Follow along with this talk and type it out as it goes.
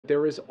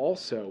There is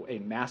also a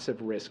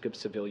massive risk of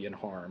civilian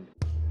harm.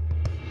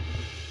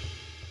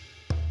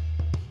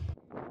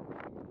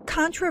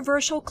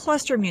 Controversial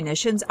cluster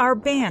munitions are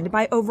banned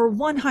by over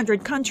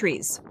 100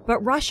 countries, but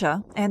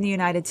Russia and the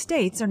United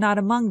States are not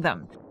among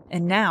them.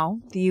 And now,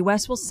 the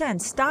U.S. will send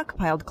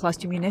stockpiled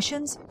cluster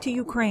munitions to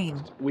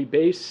Ukraine. We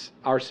base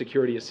our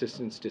security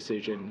assistance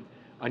decision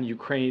on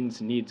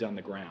Ukraine's needs on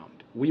the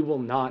ground. We will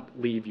not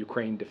leave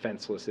Ukraine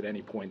defenseless at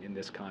any point in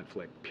this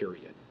conflict,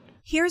 period.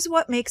 Here's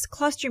what makes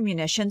cluster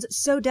munitions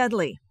so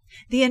deadly.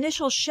 The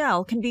initial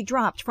shell can be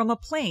dropped from a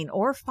plane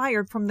or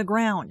fired from the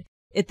ground.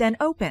 It then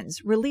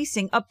opens,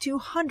 releasing up to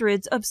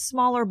hundreds of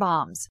smaller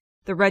bombs.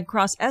 The Red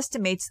Cross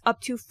estimates up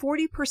to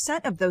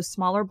 40% of those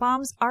smaller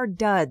bombs are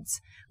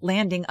duds,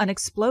 landing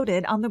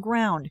unexploded on the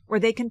ground, where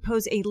they can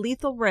pose a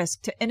lethal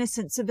risk to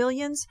innocent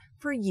civilians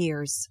for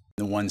years.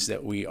 The ones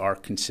that we are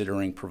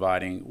considering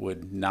providing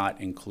would not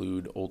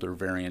include older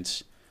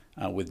variants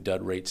with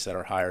dud rates that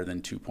are higher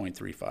than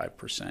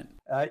 2.35%.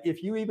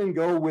 If you even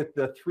go with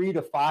the 3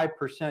 to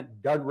 5%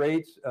 dud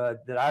rates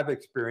that I've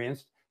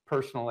experienced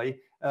personally,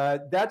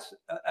 that's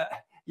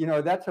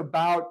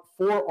about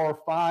 4 or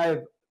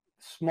 5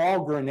 small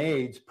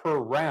grenades per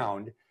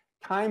round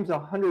times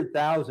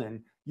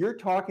 100,000. You're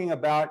talking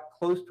about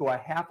close to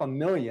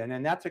 500,000,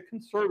 and that's a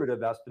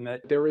conservative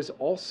estimate. There is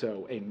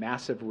also a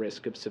massive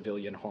risk of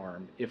civilian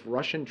harm if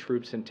Russian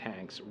troops and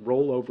tanks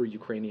roll over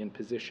Ukrainian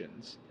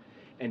positions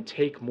and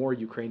take more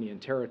Ukrainian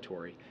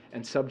territory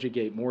and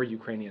subjugate more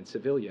Ukrainian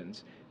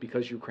civilians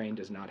because Ukraine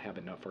does not have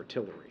enough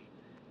artillery.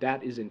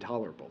 That is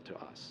intolerable to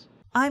us.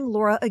 I'm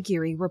Laura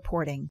Aguirre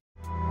reporting.